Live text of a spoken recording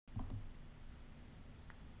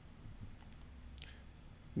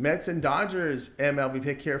Mets and Dodgers MLB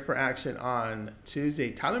pick here for action on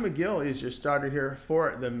Tuesday. Tyler McGill is your starter here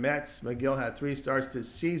for the Mets. McGill had 3 starts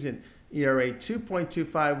this season. ERA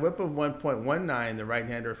 2.25, whip of 1.19. The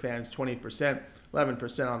right-hander fans 20%,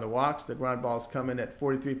 11% on the walks. The ground balls come in at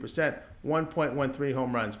 43%, 1.13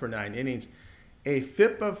 home runs per 9 innings. A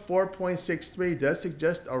FIP of 4.63 does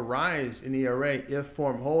suggest a rise in ERA if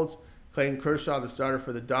form holds. Clayton Kershaw, the starter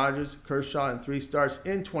for the Dodgers. Kershaw in 3 starts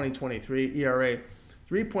in 2023. ERA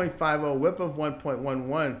 3.50, whip of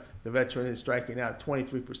 1.11. The veteran is striking out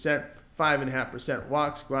 23%, 5.5%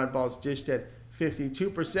 walks. Ground balls dished at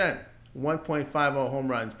 52%, 1.50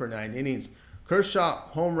 home runs per 9 innings. Kershaw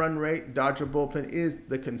home run rate, Dodger bullpen is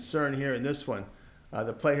the concern here in this one.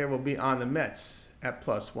 The play here will be on the Mets at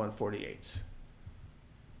plus 148.